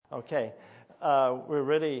Okay, we're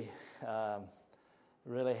really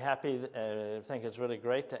happy. I think it's really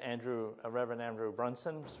great that Reverend Andrew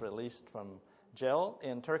Brunson was released from jail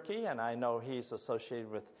in Turkey, and I know he's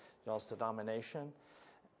associated with y'all's denomination.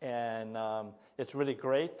 And it's really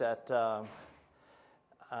great that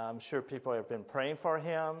I'm sure people have been praying for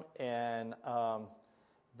him, and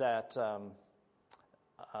that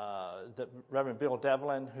Reverend Bill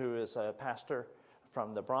Devlin, who is a pastor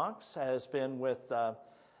from the Bronx, has been with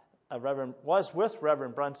was with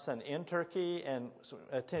Reverend Brunson in Turkey and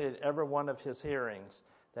attended every one of his hearings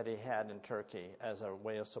that he had in Turkey as a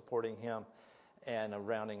way of supporting him and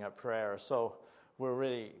rounding up prayer. So we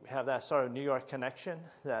really have that sort of New York connection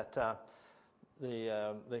that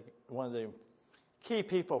one of the key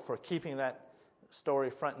people for keeping that story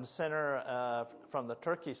front and center from the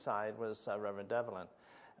Turkey side was Reverend Devlin.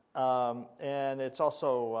 And it's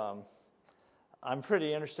also... I'm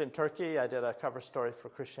pretty interested in Turkey. I did a cover story for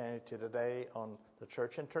Christianity Today on the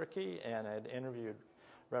church in Turkey, and I had interviewed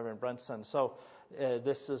Reverend Brunson. So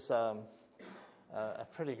this is a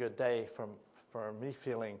pretty good day for me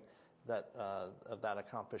feeling that of that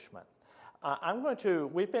accomplishment.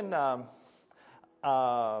 We've been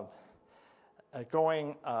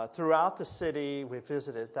going throughout the city. We've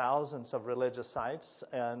visited thousands of religious sites,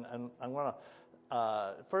 and I'm going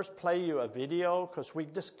to first play you a video, because we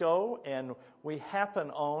just go and we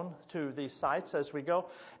happen on to these sites as we go.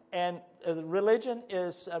 And religion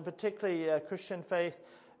is, particularly Christian faith,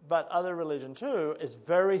 but other religion too, is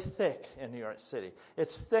very thick in New York City.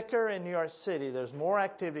 It's thicker in New York City. There's more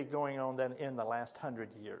activity going on than in the last 100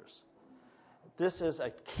 years. This is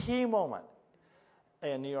a key moment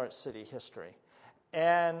in New York City history.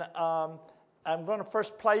 And I'm going to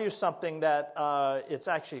first play you something that it's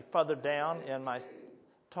actually further down in my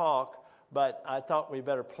talk, but I thought we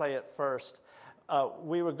better play it first.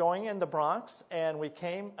 We were going in the Bronx, and we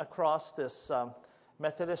came across this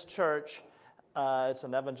Methodist church. It's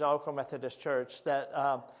an evangelical Methodist church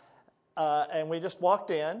and we just walked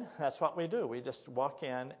in. That's what we do. We just walk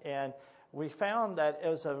in, and we found that it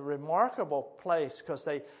was a remarkable place because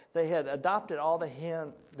they had adopted all the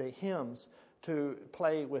hymns to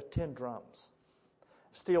play with tin drums,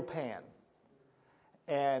 steel pan.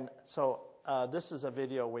 And so this is a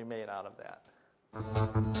video we made out of that.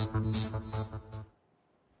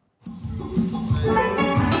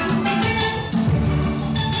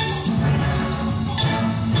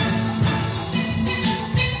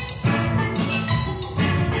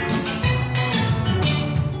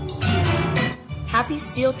 Happy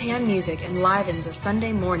steel pan music enlivens a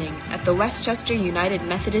Sunday morning at the Westchester United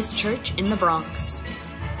Methodist Church in the Bronx.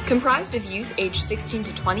 Comprised of youth aged 16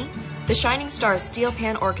 to 20, the Shining Stars Steel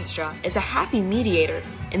Pan Orchestra is a happy mediator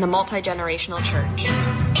in the multi-generational church.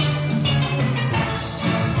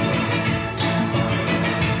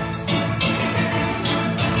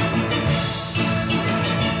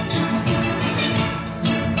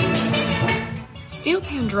 Steel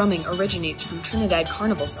pan drumming originates from Trinidad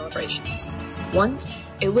Carnival celebrations. Once,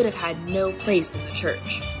 it would have had no place in the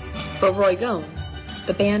church. But Roy Gomes,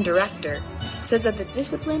 the band director, says that the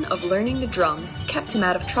discipline of learning the drums kept him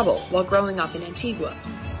out of trouble while growing up in Antigua.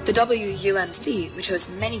 The WUMC, which hosts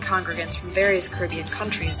many congregants from various Caribbean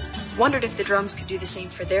countries, wondered if the drums could do the same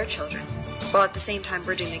for their children, while at the same time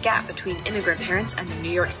bridging the gap between immigrant parents and the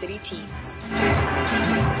New York City teens.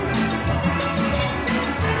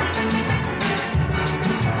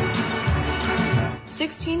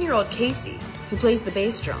 16-year-old Casey, who plays the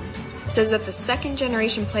bass drum, says that the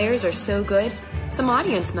second-generation players are so good, some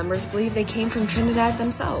audience members believe they came from Trinidad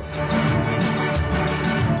themselves.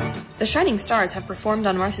 The Shining Stars have performed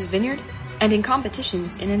on Martha's Vineyard and in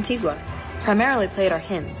competitions in Antigua. Primarily played are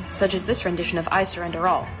hymns, such as this rendition of I Surrender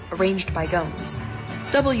All, arranged by Gomes.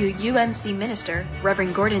 WUMC minister,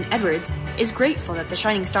 Reverend Gordon Edwards, is grateful that the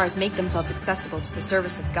Shining Stars make themselves accessible to the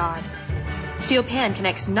service of God. Steel Pan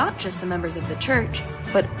connects not just the members of the church,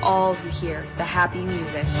 but all who hear the happy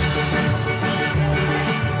music.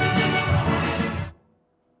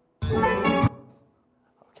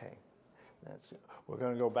 Okay, we're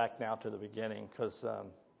going to go back now to the beginning, because,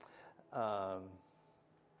 I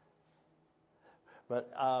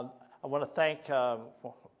want to thank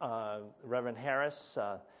Reverend Harris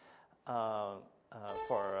for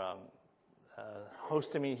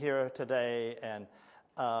hosting me here today, and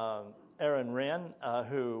Aaron Wren,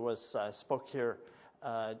 who spoke here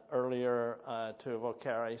earlier to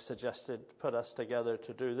Vocari, put us together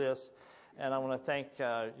to do this. And I want to thank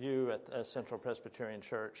you at Central Presbyterian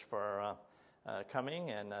Church for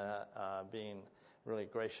coming and being really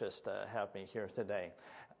gracious to have me here today.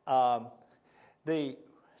 The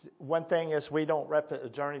one thing is the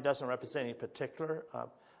journey doesn't represent any particular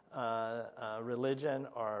religion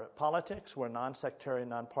or politics. We're non-sectarian,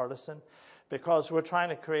 non-partisan, because we're trying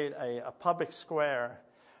to create a public square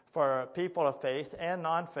for people of faith and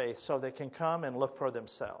non-faith so they can come and look for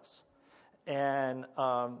themselves and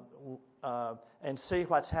see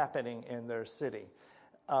what's happening in their city.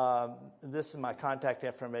 This is my contact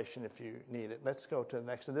information if you need it. Let's go to the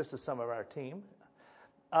next one. This is some of our team.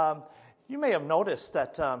 You may have noticed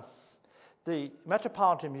that the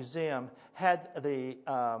Metropolitan Museum had the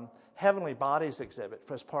Heavenly Bodies exhibit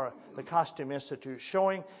as part of the Costume Institute,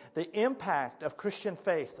 showing the impact of Christian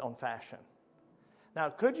faith on fashion. Now,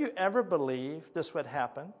 could you ever believe this would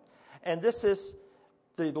happen? And this is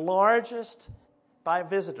the largest, by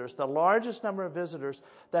visitors, the largest number of visitors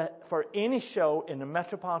that for any show in the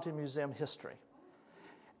Metropolitan Museum history.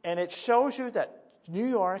 And it shows you that New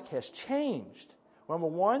York has changed. Number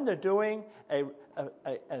one, they're doing a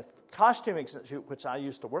costume institute, which I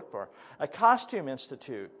used to work for, a costume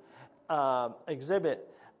institute exhibit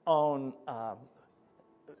on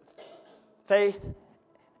faith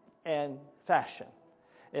and fashion.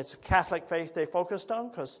 It's Catholic faith they focused on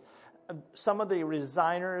because some of the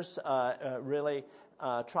designers really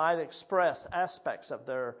try to express aspects of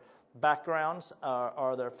their backgrounds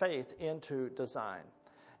or their faith into design.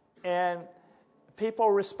 And people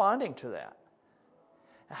responding to that.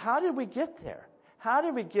 How did we get there? How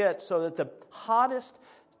did we get so that the hottest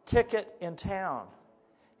ticket in town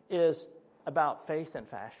is about faith and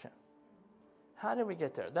fashion? How did we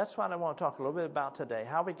get there? That's what I want to talk a little bit about today,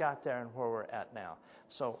 how we got there and where we're at now.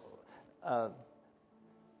 So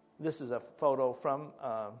this is a photo from,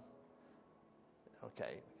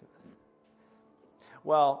 okay.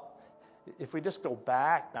 Well, if we just go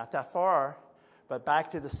back, not that far, but back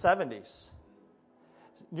to the 70s,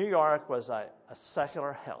 New York was a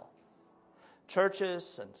secular hell.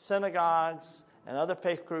 Churches and synagogues and other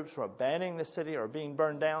faith groups were abandoning the city or being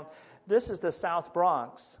burned down. This is the South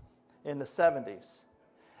Bronx in the 70s.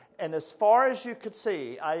 And as far as you could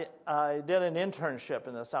see, I did an internship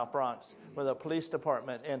in the South Bronx with a police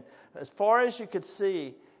department. And as far as you could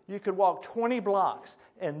see, you could walk 20 blocks.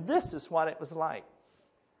 And this is what it was like.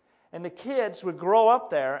 And the kids would grow up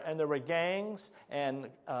there, and there were gangs and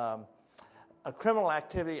a criminal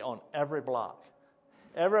activity on every block.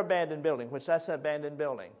 Every abandoned building, which that's an abandoned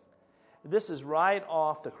building. This is right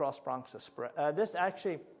off the Cross Bronx Express. This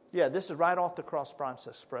is right off the Cross Bronx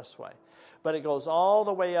Expressway. But it goes all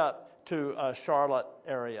the way up to Charlotte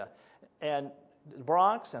area. And the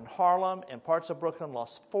Bronx and Harlem and parts of Brooklyn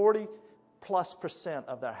lost 40+%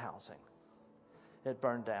 of their housing. It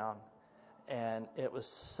burned down. And it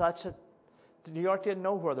was New York didn't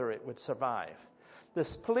know whether it would survive.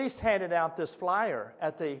 This police handed out this flyer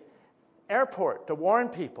at the airport to warn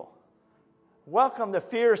people. Welcome to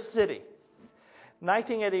Fear City.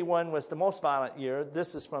 1981 was the most violent year.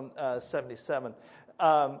 This is from 77.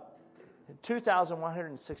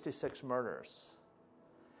 2,166 murders.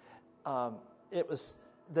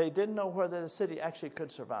 They didn't know whether the city actually could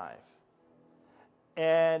survive.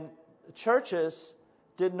 And churches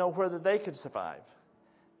didn't know whether they could survive.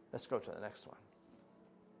 Let's go to the next one.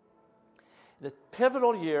 The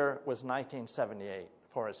pivotal year was 1978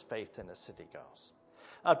 for as faith in the city goes.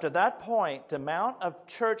 Up to that point, the amount of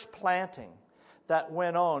church planting that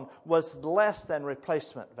went on was less than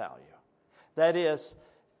replacement value. That is,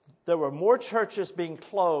 there were more churches being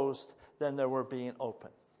closed than there were being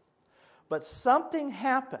open. But something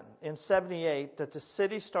happened in 78 that the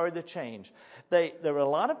city started to change. There were a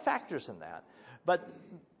lot of factors in that. But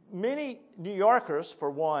many New Yorkers,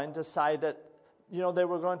 for one, decided they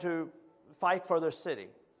were going to fight for their city.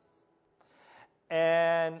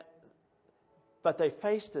 But they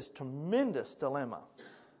faced this tremendous dilemma.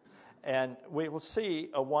 And we will see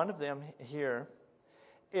one of them here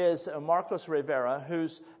is Marcos Rivera,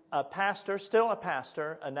 who's a pastor, still a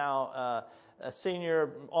pastor, and now a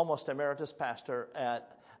senior, almost emeritus pastor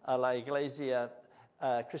at La Iglesia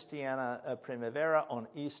Cristiana Primavera on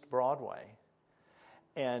East Broadway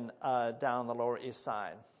and down the Lower East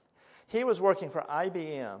Side. He was working for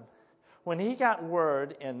IBM when he got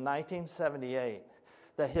word in 1978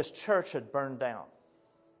 that his church had burned down,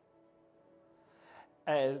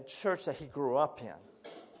 a church that he grew up in.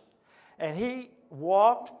 And he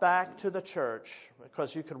walked back to the church,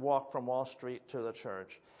 because you could walk from Wall Street to the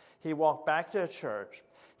church. He walked back to the church.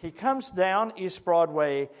 He comes down East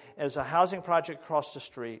Broadway as a housing project across the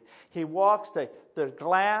street. He walks, the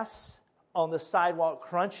glass on the sidewalk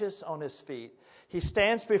crunches on his feet. He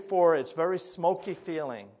stands before it. It's very smoky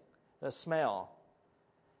feeling, the smell.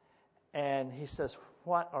 And he says,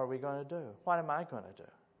 what are we going to do? What am I going to do?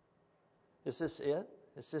 Is this it?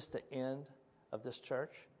 Is this the end of this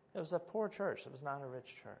church? It was a poor church. It was not a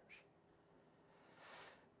rich church.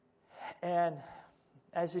 And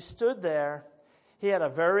as he stood there, he had a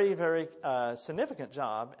very, very significant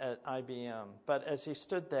job at IBM. But as he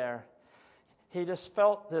stood there, he just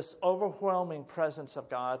felt this overwhelming presence of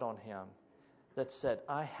God on him that said,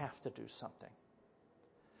 I have to do something.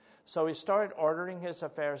 So he started ordering his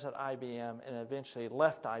affairs at IBM and eventually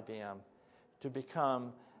left IBM to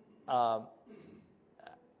become a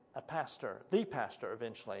pastor, the pastor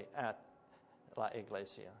eventually at La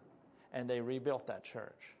Iglesia. And they rebuilt that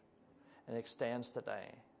church. And it stands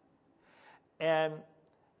today. And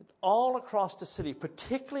all across the city,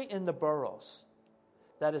 particularly in the boroughs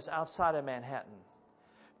that is outside of Manhattan,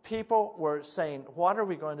 people were saying, what are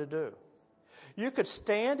we going to do? You could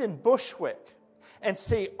stand in Bushwick and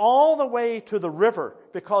see all the way to the river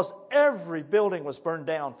because every building was burned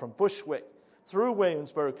down from Bushwick through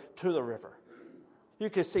Williamsburg to the river.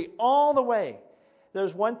 You could see all the way. There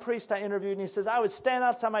was one priest I interviewed, and he says, I would stand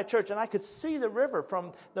outside my church, and I could see the river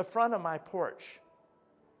from the front of my porch.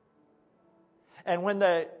 And when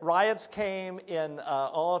the riots came in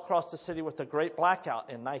all across the city with the great blackout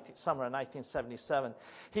in summer of 1977,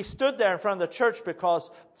 he stood there in front of the church because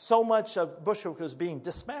so much of Bushwick was being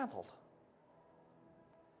dismantled.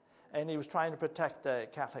 And he was trying to protect the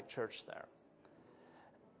Catholic Church there.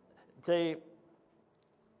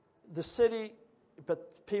 The city,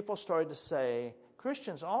 but people started to say,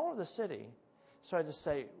 Christians all over the city started to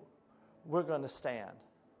say, we're going to stand.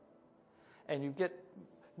 And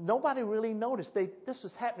nobody really noticed. This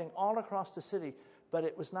was happening all across the city, but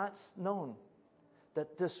it was not known that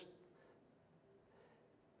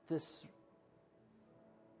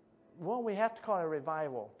we have to call it a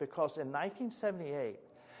revival, because in 1978,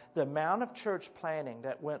 the amount of church planting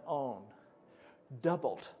that went on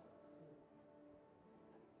doubled.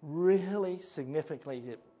 Really significantly,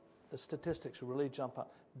 the statistics really jump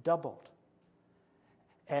up, doubled.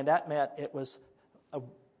 And that meant it was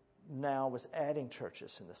adding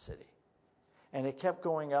churches in the city. And it kept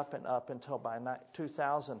going up and up until by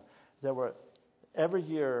 2000, every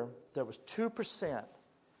year there was 2%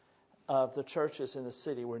 of the churches in the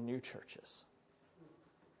city were new churches,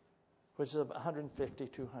 which is 150,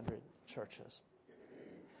 200 churches.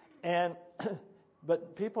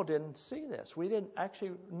 But people didn't see this. We didn't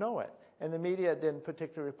actually know it. And the media didn't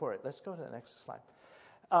particularly report it. Let's go to the next slide.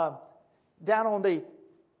 Down on the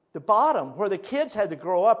bottom, where the kids had to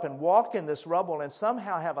grow up and walk in this rubble and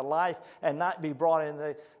somehow have a life and not be brought in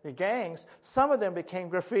the gangs, some of them became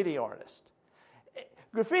graffiti artists.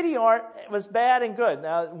 Graffiti art was bad and good.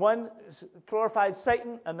 Now, one glorified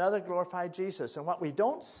Satan, another glorified Jesus. And what we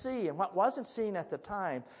don't see, and what wasn't seen at the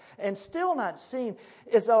time, and still not seen,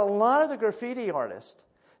 is that a lot of the graffiti artists,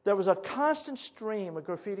 there was a constant stream of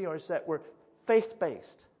graffiti artists that were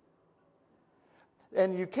faith-based.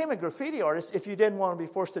 And you became a graffiti artist if you didn't want to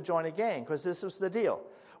be forced to join a gang, because this was the deal.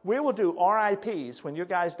 We will do RIPs. When you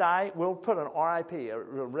guys die, we'll put an RIP, a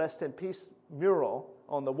rest in peace mural,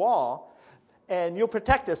 on the wall, and you'll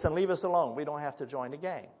protect us and leave us alone. We don't have to join a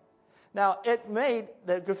gang. Now,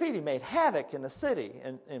 the graffiti made havoc in the city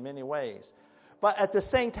in many ways. But at the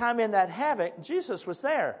same time in that havoc, Jesus was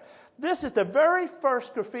there. This is the very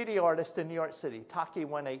first graffiti artist in New York City, Taki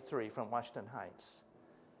 183 from Washington Heights.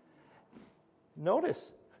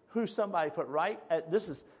 Notice who somebody put this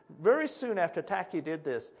is very soon after Taki did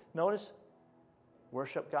this. Notice,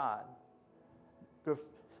 worship God.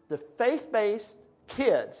 The faith-based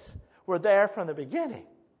kids were there from the beginning.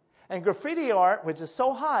 And graffiti art, which is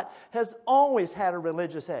so hot, has always had a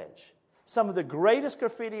religious edge. Some of the greatest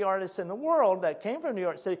graffiti artists in the world that came from New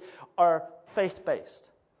York City are faith-based.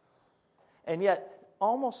 And yet,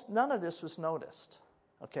 almost none of this was noticed.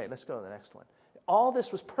 Okay, let's go to the next one. All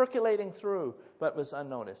this was percolating through, but was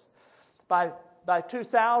unnoticed. By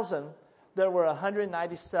 2000, there were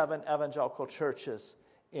 197 evangelical churches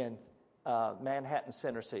in Manhattan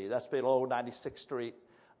Center City. That's below 96th Street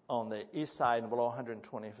on the east side and below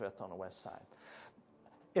 125th on the west side.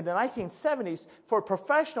 In the 1970s, for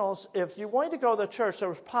professionals, if you wanted to go to the church, there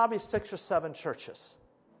was probably 6 or 7 churches.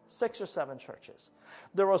 6 or 7 churches.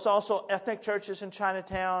 There was also ethnic churches in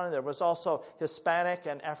Chinatown. There was also Hispanic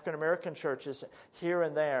and African American churches here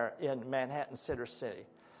and there in Manhattan Center City.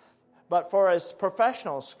 But for as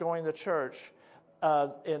professionals going to church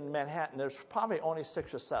in Manhattan, there's probably only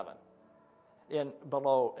 6 or 7 in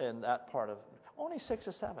that part of only 6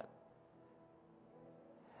 or 7.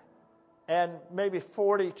 And maybe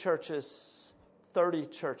 40 churches, 30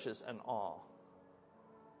 churches in all.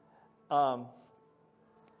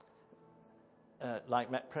 Like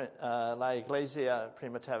La Iglesia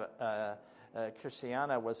Primitiva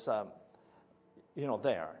Cristiana was,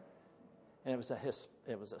 there. and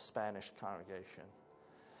it was a Spanish congregation.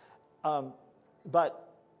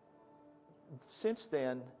 But since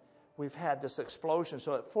then, we've had this explosion.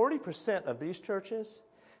 So that 40% of these churches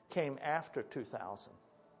came after 2000.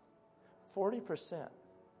 40%.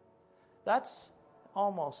 That's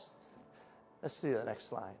almost, let's see the next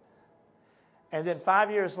slide. And then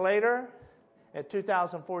 5 years later, in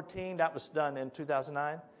 2014, that was done in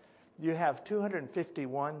 2009, you have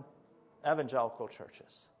 251 evangelical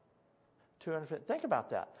churches. Think about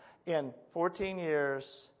that. In 14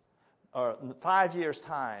 years, or 5 years'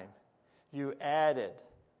 time, you added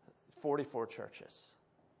 44 churches.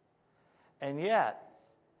 And yet,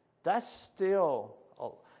 that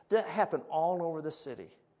happened all over the city.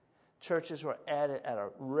 Churches were added at a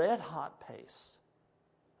red-hot pace.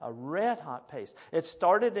 A red-hot pace. It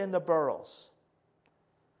started in the boroughs,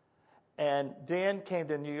 and then came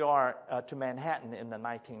to New York, to Manhattan in the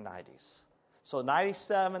 1990s. So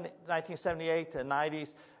 1978 to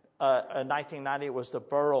 90s, 1990 was the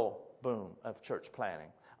borough boom of church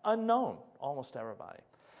planting. Unknown, almost everybody.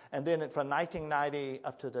 And then from 1990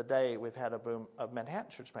 up to today, we've had a boom of Manhattan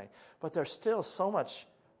church planting. But there's still so much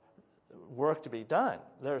work to be done.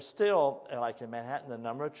 There's still, like in Manhattan, the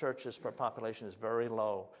number of churches per population is very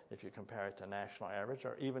low if you compare it to national average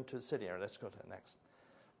or even to the city area. Let's go to the next.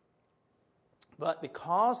 But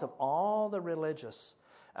because of all the religious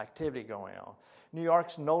activity going on, New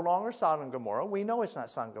York's no longer Sodom and Gomorrah. We know it's not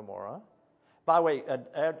Sodom and Gomorrah. By the way,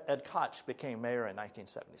 Ed Koch became mayor in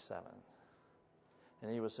 1977.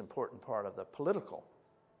 And he was an important part of the political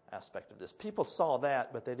aspect of this. People saw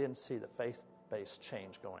that, but they didn't see the faith-based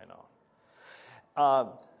change going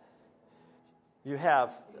on. You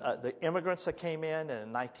have the immigrants that came in the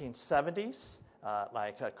 1970s,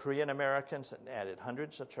 like Korean Americans, and added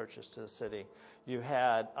hundreds of churches to the city. You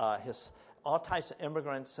had all types of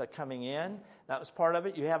immigrants coming in. That was part of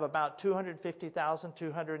it. You have about 250,000,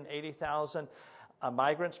 280,000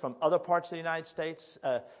 migrants from other parts of the United States.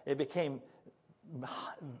 It became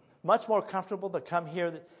much more comfortable to come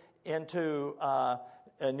here into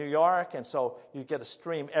New York, and so you get a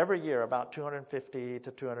stream every year, about 250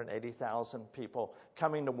 to 280,000 people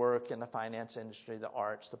coming to work in the finance industry, the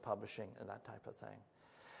arts, the publishing, and that type of thing.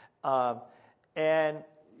 And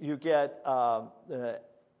you get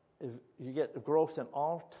growth in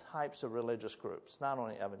all types of religious groups, not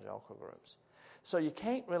only evangelical groups. So you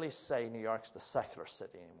can't really say New York's the secular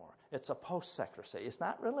city anymore. It's a post-secular city. It's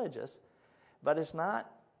not religious, but it's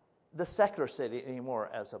not the secular city anymore,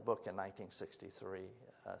 as a book in 1963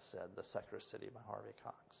 said, The Secular City by Harvey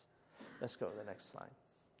Cox. Let's go to the next slide.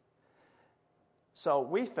 So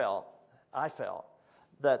I felt,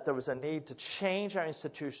 that there was a need to change our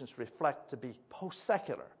institutions to reflect to be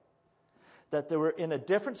post-secular, that they were in a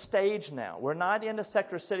different stage now. We're not in the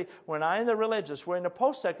secular city. We're not in the religious. We're in the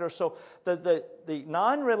post-secular. So the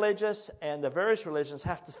non-religious and the various religions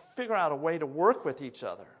have to figure out a way to work with each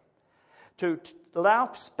other, to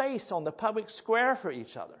allow space on the public square for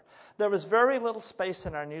each other. There was very little space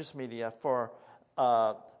in our news media for,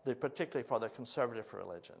 particularly for the conservative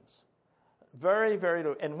religions. Very, very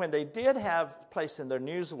little. And when they did have place in their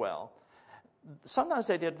news well, sometimes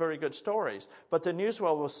they did very good stories, but the news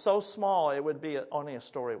well was so small it would be only a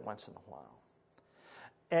story once in a while.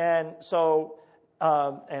 And so,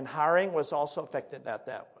 and hiring was also affected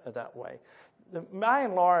that way. By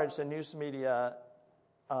and large, the news media,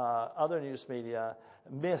 other news media,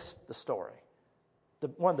 missed the story.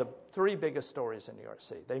 One of the three biggest stories in New York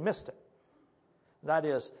City. They missed it. That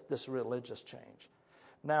is this religious change.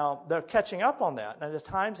 Now, they're catching up on that. And the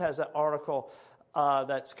Times has an article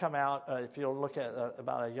that's come out, if you'll look at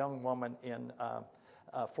about a young woman in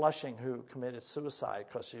Flushing who committed suicide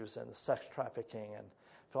because she was in the sex trafficking and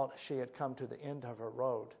felt she had come to the end of her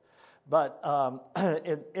road. But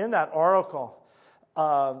in that article,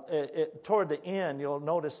 toward the end, you'll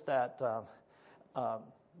notice that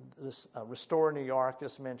this Restore New York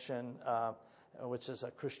is mentioned, which is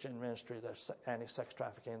a Christian ministry that's anti-sex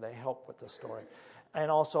trafficking. They help with the story. And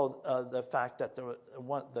also the fact that the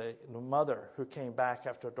mother who came back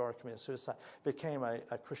after her daughter committed suicide became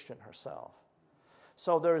a Christian herself.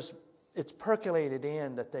 So it's percolated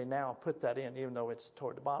in that they now put that in, even though it's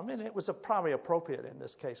toward the bottom. And it was probably appropriate in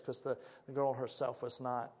this case because the girl herself was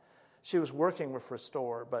not. She was working with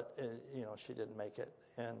Restore, but she didn't make it.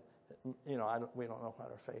 And we don't know what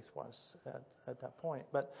her faith was at that point.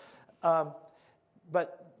 But the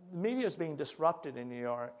media is being disrupted in New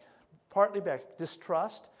York. Partly by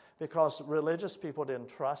distrust, because religious people didn't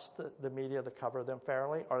trust the media to cover them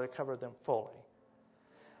fairly or to cover them fully.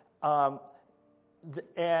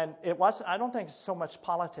 And it wasn't, I don't think it's so much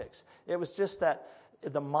politics. It was just that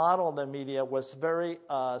the model of the media was very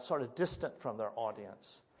sort of distant from their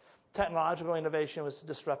audience. Technological innovation was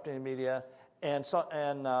disrupting the media, and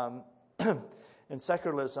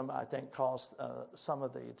secularism, I think, caused some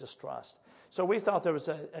of the distrust. So we thought there was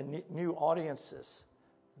a new audiences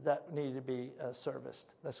that needed to be serviced.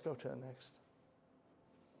 Let's go to the next.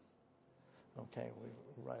 Okay,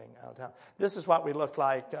 we're running out of time. This is what we looked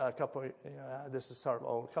like this is sort of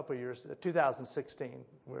old, a couple of years, 2016.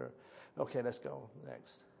 Okay, let's go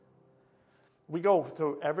next. We go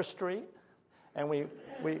through every street, and we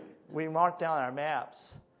mark down our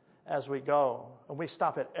maps as we go, and we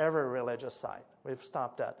stop at every religious site. We've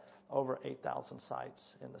stopped at over 8,000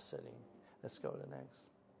 sites in the city. Let's go to next.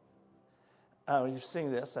 You've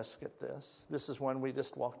seen this. Let's skip this. This is one we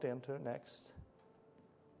just walked into. Next.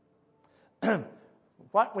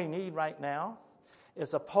 What we need right now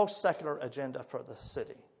is a post-secular agenda for the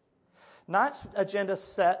city. Not agenda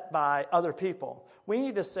set by other people. We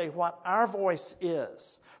need to say what our voice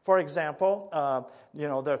is. For example,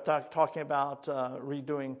 they're talking about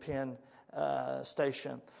redoing Penn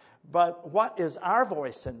Station. But what is our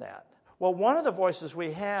voice in that? Well, one of the voices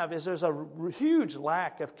we have is there's a huge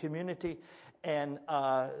lack of community and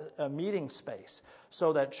a meeting space,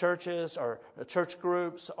 so that churches or church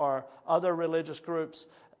groups or other religious groups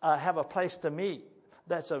have a place to meet.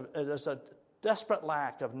 There's a desperate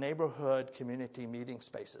lack of neighborhood community meeting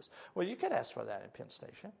spaces. Well, you could ask for that in Penn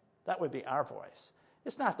Station. That would be our voice.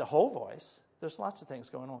 It's not the whole voice. There's lots of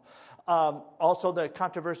things going on. Also, the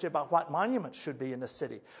controversy about what monuments should be in the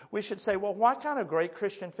city. We should say, well, what kind of great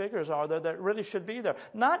Christian figures are there that really should be there?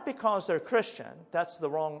 Not because they're Christian. That's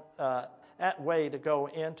the wrong way to go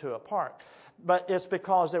into a park. But it's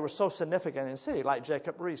because they were so significant in the city, like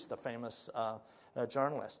Jacob Riis, the famous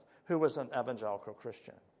journalist, who was an evangelical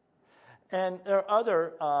Christian. And there are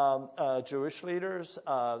other Jewish leaders.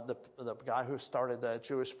 The guy who started the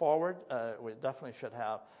Jewish Forward, we definitely should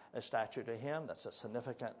have a statue to him.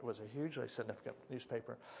 Was a hugely significant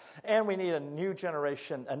newspaper. And we need a next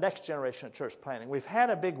generation of church planting. We've had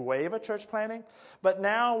a big wave of church planting, but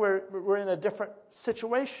now we're in a different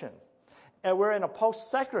situation. And we're in a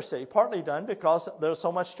post-secular city, partly done because there's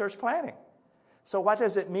so much church planting. So what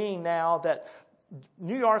does it mean now that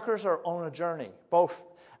New Yorkers are on a journey?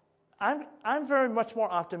 I'm very much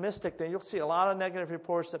more optimistic than you'll see a lot of negative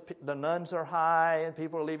reports that the nuns are high and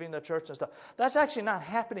people are leaving the church and stuff. That's actually not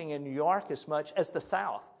happening in New York as much as the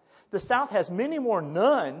South. The South has many more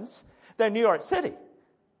nuns than New York City.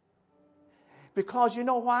 Because you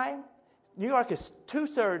know why? New York is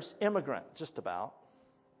 2/3 immigrant, just about.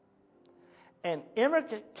 And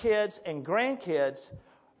immigrant kids and grandkids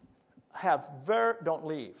don't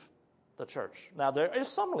leave the church. Now, there is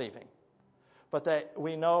some leaving. But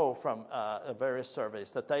we know from various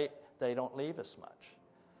surveys that they don't leave as much.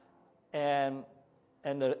 And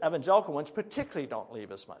the evangelical ones particularly don't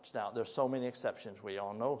leave as much. Now, there's so many exceptions. We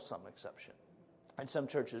all know some exception. And some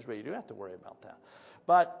churches really do have to worry about that.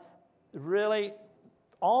 But really,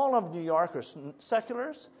 all of New Yorkers,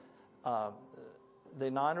 seculars, the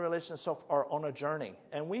non-religious and so forth, are on a journey.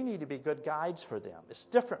 And we need to be good guides for them. It's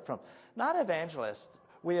different from, not evangelists.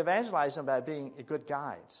 We evangelize them by being good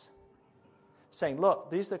guides. Saying, look,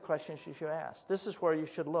 these are the questions you should ask. This is where you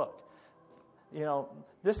should look.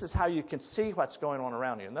 This is how you can see what's going on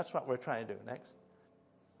around you. And that's what we're trying to do. Next.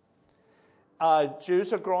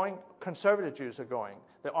 Jews are growing. Conservative Jews are growing.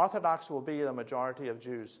 The Orthodox will be the majority of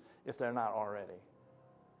Jews if they're not already.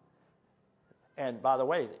 And by the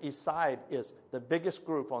way, the East Side is the biggest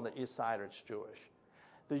group on the East Side is Jewish.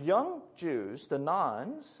 The young Jews, the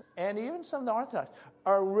nuns, and even some of the Orthodox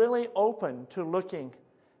are really open to looking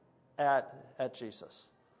at Jesus.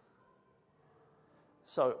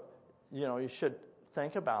 So, you should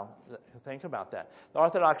think about that. The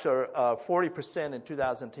Orthodox are 40% in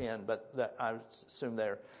 2010, but I assume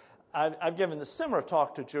they're. I've given a similar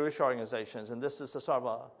talk to Jewish organizations, and this is a sort of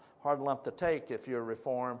a hard lump to take if you're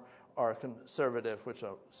Reform or Conservative, which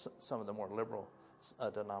are some of the more liberal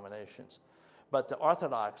denominations. But the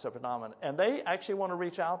Orthodox are predominant, and they actually want to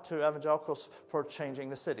reach out to evangelicals for changing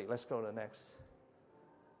the city. Let's go to the next.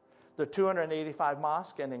 The 285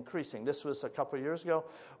 mosques and increasing. This was a couple of years ago.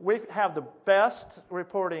 We have the best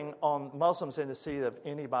reporting on Muslims in the city of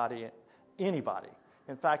anybody.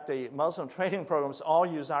 In fact, the Muslim training programs all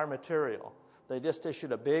use our material. They just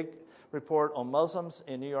issued a big report on Muslims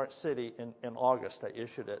in New York City in August. They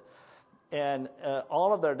issued it. And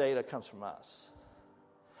all of their data comes from us.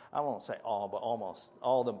 I won't say all, but almost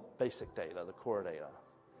all the basic data, the core data.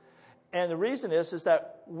 And the reason is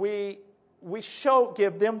that we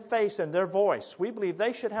give them face and their voice. We believe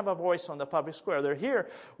they should have a voice on the public square. They're here.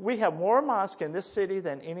 We have more mosques in this city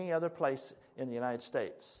than any other place in the United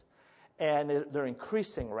States. And they're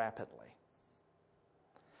increasing rapidly.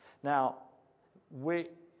 Now,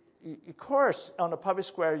 of course, on the public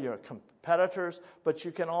square, you're competitors, but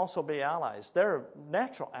you can also be allies. They're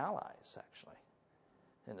natural allies, actually,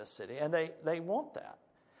 in the city, and they want that.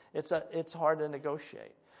 It's hard to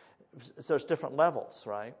negotiate. There's different levels,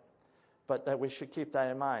 right? But that we should keep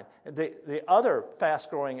that in mind. The other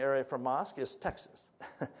fast-growing area for mosque is Texas.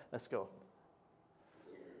 Let's go.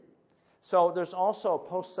 So there's also a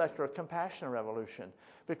post-secular compassion revolution,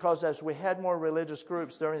 because as we had more religious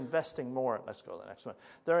groups, they're investing more. Let's go to the next one.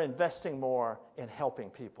 They're investing more in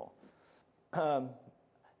helping people.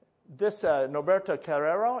 This Norberto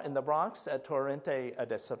Carrero in the Bronx at Torrente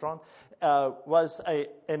de Cedron was an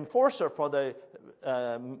enforcer for the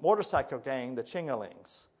motorcycle gang, the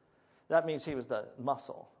Chingalings. That means he was the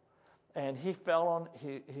muscle. And he fell on,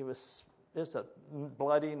 it was a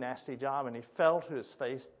bloody, nasty job, and he fell to his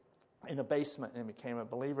face in a basement and became a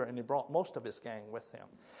believer, and he brought most of his gang with him.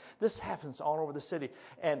 This happens all over the city.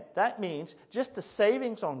 And that means just the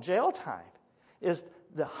savings on jail time is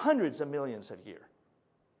the hundreds of millions a year.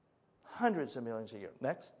 Hundreds of millions a year.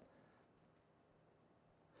 Next.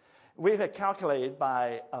 We've had calculated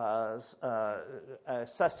by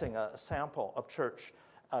assessing a sample of church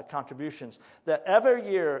contributions that every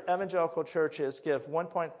year evangelical churches give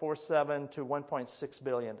 $1.47 to $1.6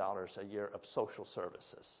 billion a year of social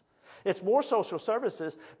services. It's more social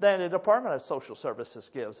services than the Department of Social Services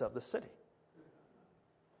gives of the city.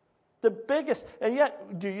 The biggest, and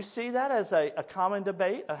yet, do you see that as a common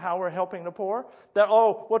debate of how we're helping the poor? That,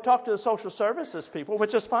 we'll talk to the social services people,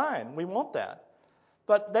 which is fine. We want that.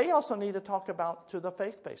 But they also need to talk to the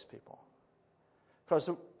faith-based people. Because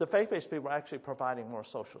the faith-based people are actually providing more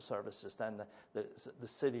social services than the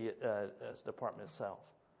city department itself.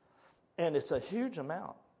 And it's a huge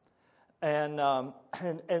amount. And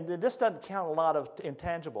this doesn't count a lot of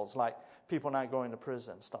intangibles like people not going to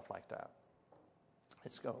prison, stuff like that.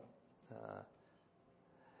 Let's go.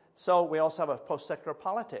 So we also have a post-secular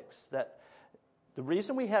politics. That the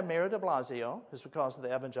reason we have Mayor de Blasio is because of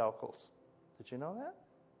the evangelicals. Did you know that?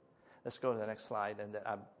 Let's go to the next slide, and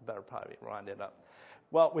I better probably round it up.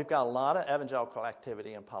 Well, we've got a lot of evangelical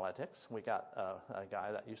activity in politics. We got a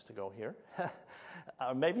guy that used to go here.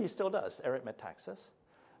 Maybe he still does, Eric Metaxas.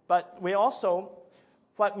 But we also,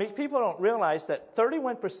 what people don't realize, that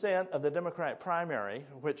 31% of the Democratic primary,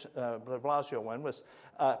 which de Blasio won, was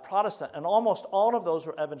Protestant, and almost all of those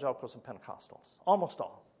were evangelicals and Pentecostals. Almost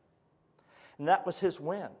all. And that was his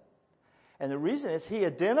win. And the reason is he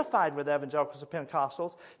identified with evangelicals and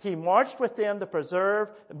Pentecostals. He marched with them to preserve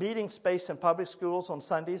meeting space in public schools on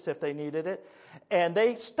Sundays if they needed it. And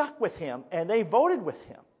they stuck with him, and they voted with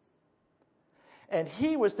him. And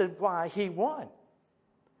he was why he won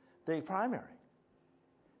the primary.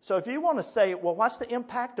 So if you want to say, well, what's the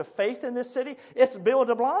impact of faith in this city? It's Bill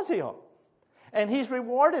de Blasio. And he's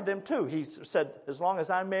rewarded them too. He said, as long as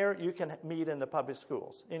I'm mayor, you can meet in the public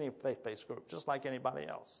schools, any faith-based group, just like anybody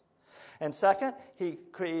else. And second, he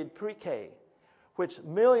created pre-K, which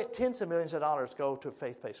tens of millions of dollars go to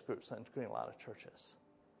faith-based groups, including a lot of churches.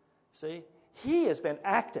 See? He has been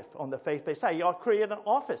active on the faith-based side. He created an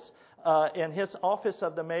office in his office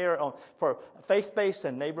of the mayor for faith-based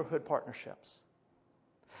and neighborhood partnerships.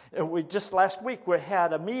 And we just last week we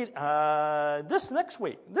had a meet.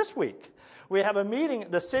 This week we have a meeting.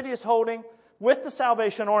 The city is holding with the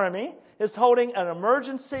Salvation Army is holding an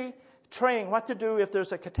emergency training what to do if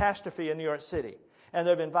there's a catastrophe in New York City, and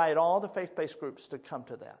they've invited all the faith-based groups to come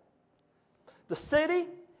to that. The city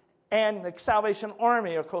and the Salvation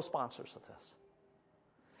Army are co-sponsors of this.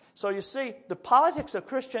 So you see, the politics of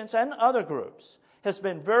Christians and other groups has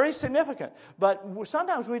been very significant, but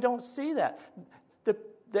sometimes we don't see that.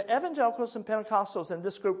 The evangelicals and Pentecostals in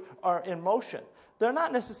this group are in motion. They're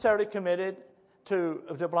not necessarily committed to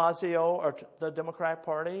de Blasio or to the Democratic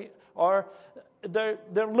Party, or they're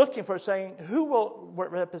looking for saying, who will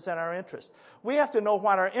represent our interests? We have to know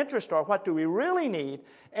what our interests are, what do we really need,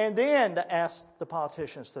 and then to ask the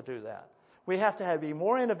politicians to do that. We have to be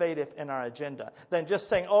more innovative in our agenda than just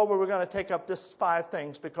saying, we're going to take up this 5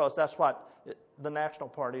 things because that's what the national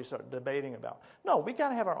parties are debating about. No, we got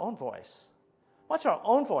to have our own voice. What's our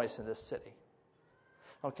own voice in this city?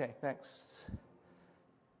 Okay, next.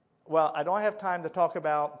 Well, I don't have time to talk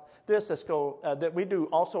about this. Let's go. That we do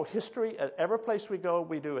also history. At every place we go,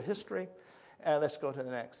 we do a history. Let's go to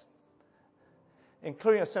the next.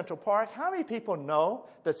 Including a Central Park. How many people know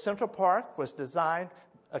that Central Park was designed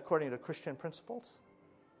according to Christian principles?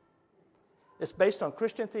 It's based on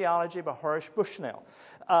Christian theology by Horace Bushnell.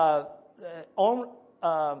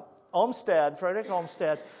 Frederick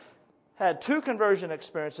Olmsted, had 2 conversion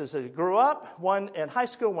experiences as he grew up, one in high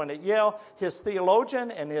school, one at Yale. His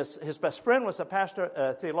theologian and his best friend was a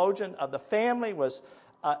pastor, theologian of the family, was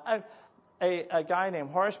a guy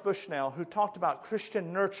named Horace Bushnell, who talked about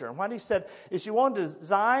Christian nurture. And what he said is you want to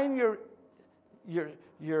design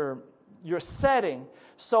your setting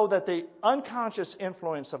so that the unconscious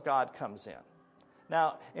influence of God comes in.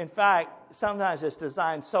 Now, in fact, sometimes it's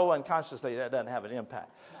designed so unconsciously that it doesn't have an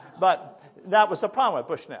impact. But that was the problem with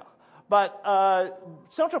Bushnell. But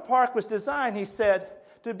Central Park was designed, he said,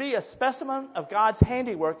 to be a specimen of God's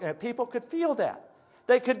handiwork, and people could feel that.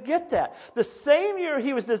 They could get that. The same year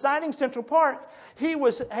he was designing Central Park, he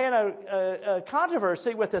had a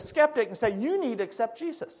controversy with a skeptic and said, you need to accept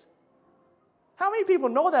Jesus. How many people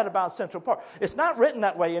know that about Central Park? It's not written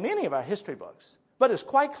that way in any of our history books, but it's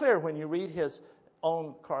quite clear when you read his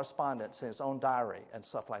own correspondence, his own diary, and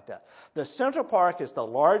stuff like that. The Central Park is the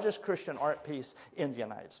largest Christian art piece in the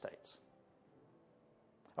United States.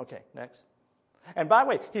 Okay, next. And by the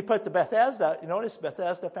way, he put the Bethesda, you notice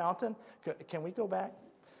Bethesda fountain? Can we go back?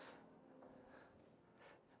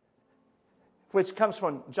 Which comes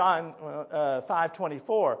from John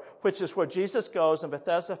 5:24, which is where Jesus goes, and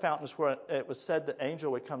Bethesda fountain is where it was said the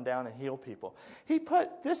angel would come down and heal people. He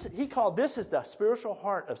called this as the spiritual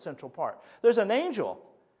heart of Central Park. There's an angel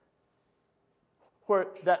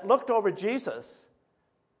that looked over Jesus.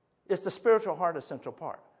 It's the spiritual heart of Central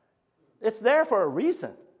Park. It's there for a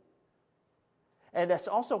reason. And that's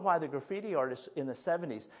also why the graffiti artists in the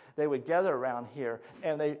 70s, they would gather around here,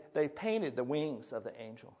 and they painted the wings of the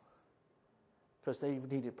angel, because they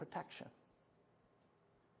needed protection.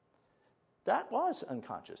 That was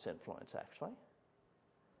unconscious influence, actually.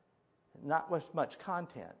 Not with much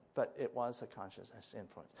content, but it was a conscious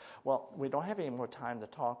influence. Well, we don't have any more time to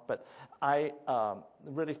talk, but I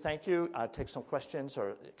really thank you. I'll take some questions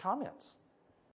or comments.